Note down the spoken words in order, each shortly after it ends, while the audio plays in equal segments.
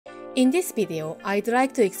In this video, I'd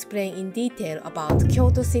like to explain in detail about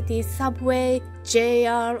Kyoto City's subway,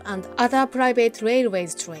 JR, and other private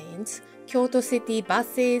railways trains, Kyoto City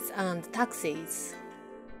buses, and taxis.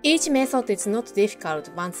 Each method is not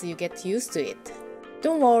difficult once you get used to it.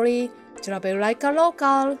 Don't worry, travel like a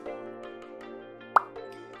local!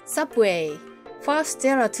 Subway. First,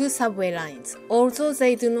 there are two subway lines. Although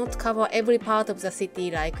they do not cover every part of the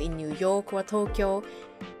city like in New York or Tokyo,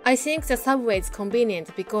 I think the subway is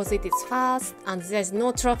convenient because it is fast and there is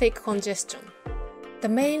no traffic congestion. The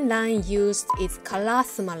main line used is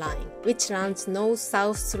Karasuma Line, which runs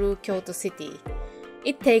north-south through Kyoto City.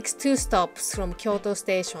 It takes 2 stops from Kyoto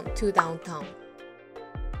Station to downtown.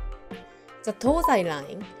 The Tozai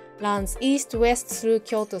Line runs east-west through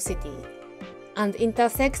Kyoto City and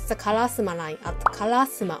intersects the Karasuma Line at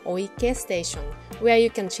Karasuma Oike Station, where you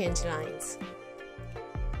can change lines.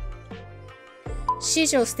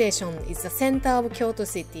 Shijo Station is the center of Kyoto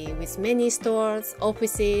City with many stores,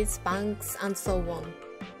 offices, banks, and so on.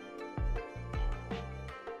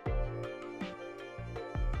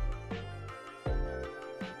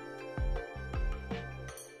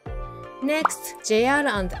 Next, JR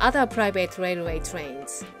and other private railway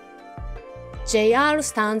trains. JR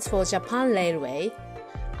stands for Japan Railway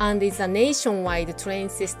and is a nationwide train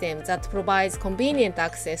system that provides convenient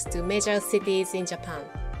access to major cities in Japan.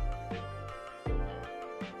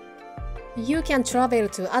 You can travel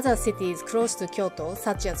to other cities close to Kyoto,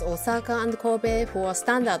 such as Osaka and Kobe, for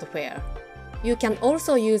standard fare. You can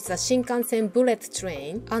also use the Shinkansen bullet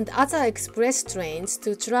train and other express trains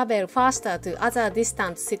to travel faster to other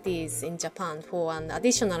distant cities in Japan for an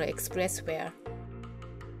additional express fare.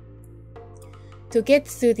 To get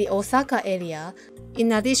to the Osaka area,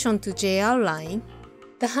 in addition to JR line,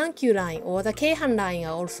 the Hankyu line or the Keihan line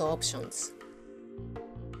are also options.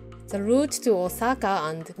 The route to Osaka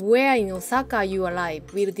and where in Osaka you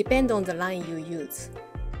arrive will depend on the line you use.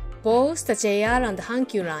 Both the JR and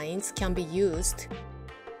Hankyu lines can be used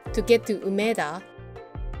to get to Umeda,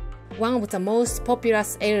 one of the most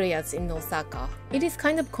populous areas in Osaka. It is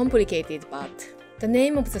kind of complicated, but the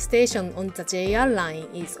name of the station on the JR line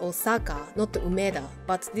is Osaka, not Umeda,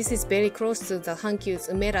 but this is very close to the Hankyu's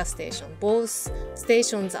Umeda station. Both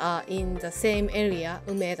stations are in the same area,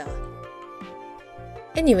 Umeda.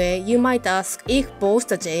 Anyway, you might ask if both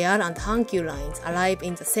the JR and Hankyu lines arrive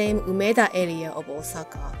in the same Umeda area of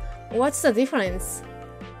Osaka. What's the difference?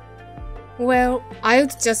 Well, I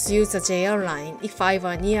would just use the JR line if I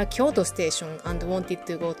were near Kyoto Station and wanted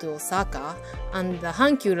to go to Osaka, and the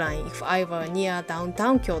Hankyu line if I were near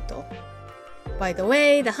downtown Kyoto. By the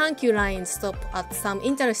way, the Hankyu line stops at some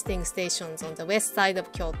interesting stations on the west side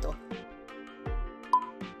of Kyoto.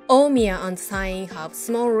 Omiya and Sain have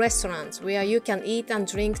small restaurants where you can eat and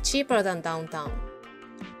drink cheaper than downtown.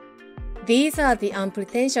 These are the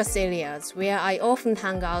unpretentious areas where I often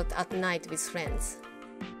hang out at night with friends.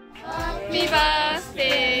 Happy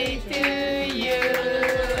birthday to you!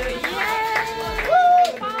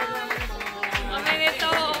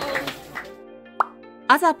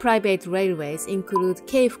 Other private railways include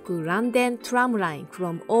Keifuku Randen tram line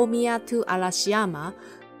from Omiya to Arashiyama,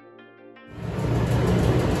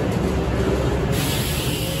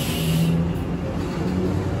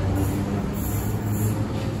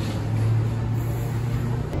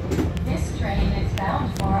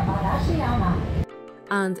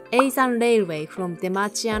 and Eizan Railway from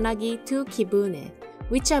Demachiyanagi to Kibune,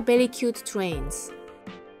 which are very cute trains.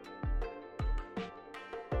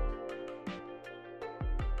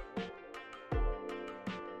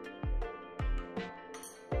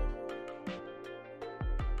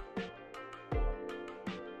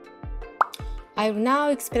 I will now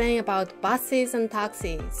explain about buses and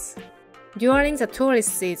taxis. During the tourist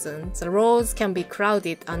season, the roads can be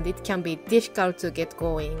crowded and it can be difficult to get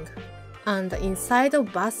going. And the inside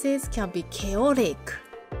of buses can be chaotic.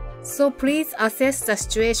 So please assess the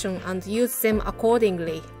situation and use them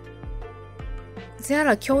accordingly. There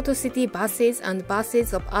are Kyoto City buses and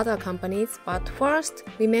buses of other companies, but first,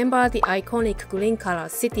 remember the iconic green color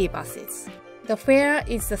city buses. The fare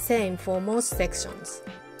is the same for most sections.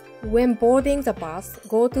 When boarding the bus,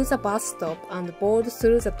 go to the bus stop and board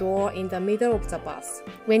through the door in the middle of the bus.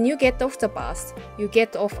 When you get off the bus, you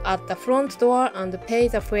get off at the front door and pay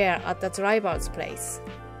the fare at the driver's place.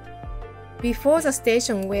 Before the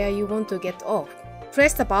station where you want to get off,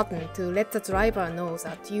 press the button to let the driver know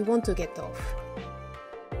that you want to get off.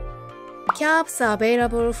 Cabs are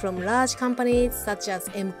available from large companies such as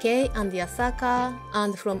MK and Yasaka,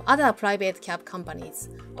 and from other private cab companies,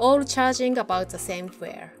 all charging about the same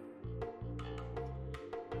fare.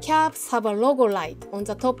 Cabs have a logo light on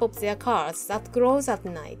the top of their cars that glows at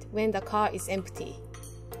night when the car is empty.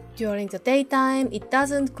 During the daytime, it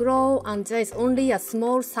doesn't glow and there is only a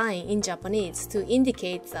small sign in Japanese to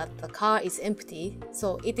indicate that the car is empty,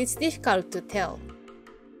 so it is difficult to tell.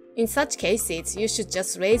 In such cases, you should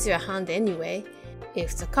just raise your hand anyway.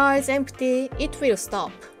 If the car is empty, it will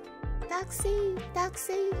stop. Taxi,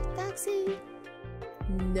 taxi, taxi.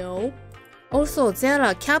 No. Also, there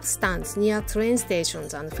are cab stands near train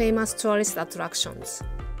stations and famous tourist attractions.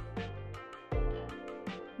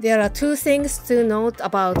 There are two things to note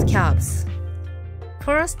about cabs.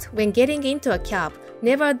 First, when getting into a cab,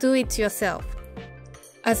 never do it yourself.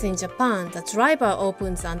 As in Japan, the driver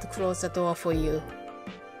opens and closes the door for you.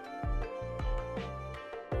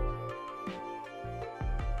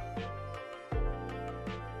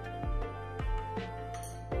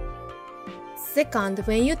 Second,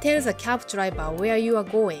 when you tell the cab driver where you are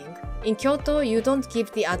going, in Kyoto you don't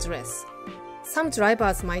give the address. Some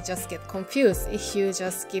drivers might just get confused if you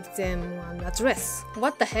just give them an address.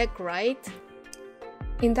 What the heck, right?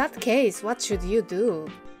 In that case, what should you do?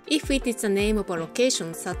 If it is the name of a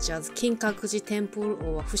location such as Kinkakuji Temple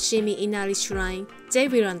or Fushimi Inari Shrine, they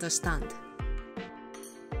will understand.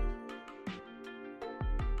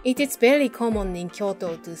 It is very common in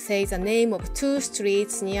Kyoto to say the name of two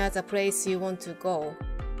streets near the place you want to go.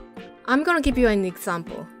 I'm gonna give you an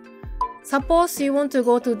example. Suppose you want to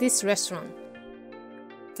go to this restaurant.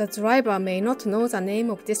 The driver may not know the name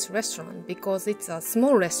of this restaurant because it's a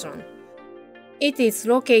small restaurant. It is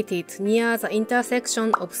located near the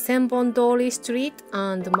intersection of Senbon-dori Street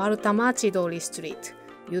and Marutamachi-dori Street.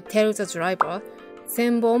 You tell the driver,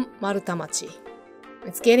 Senbon Marutamachi.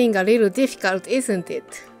 It's getting a little difficult, isn't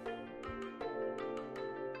it?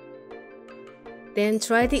 Then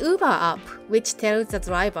try the Uber app, which tells the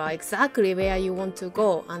driver exactly where you want to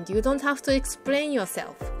go and you don't have to explain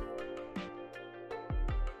yourself.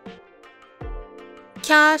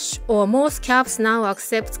 Cash, or most cabs now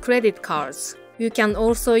accept credit cards. You can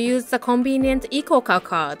also use the convenient Ecoca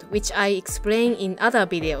card, which I explain in other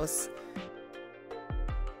videos.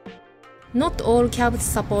 Not all cabs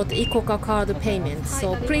support Ecoca card payment,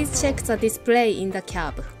 so please check the display in the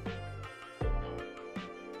cab.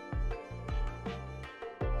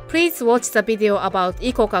 Please watch the video about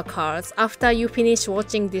Ecoca cards after you finish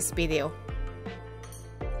watching this video.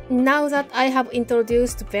 Now that I have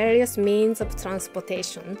introduced various means of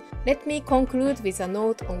transportation, let me conclude with a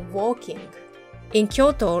note on walking. In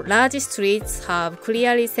Kyoto, large streets have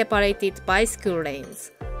clearly separated bicycle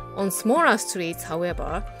lanes. On smaller streets,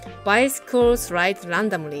 however, bicycles ride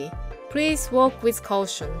randomly. Please walk with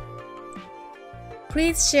caution.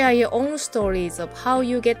 Please share your own stories of how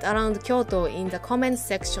you get around Kyoto in the comments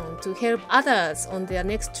section to help others on their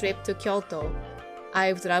next trip to Kyoto.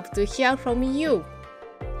 I would love to hear from you.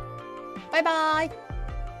 Bye bye!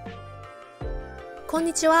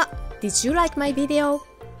 Konnichiwa! Did you like my video?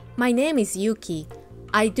 My name is Yuki.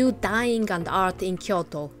 I do dyeing and art in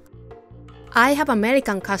Kyoto. I have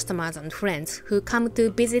American customers and friends who come to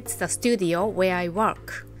visit the studio where I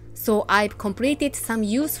work. So I've completed some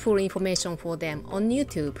useful information for them on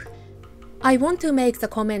YouTube. I want to make the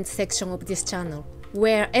comment section of this channel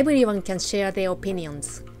where everyone can share their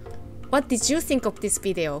opinions. What did you think of this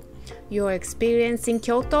video? Your experience in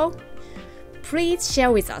Kyoto? Please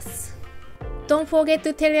share with us. Don't forget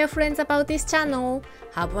to tell your friends about this channel.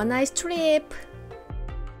 Have a nice trip!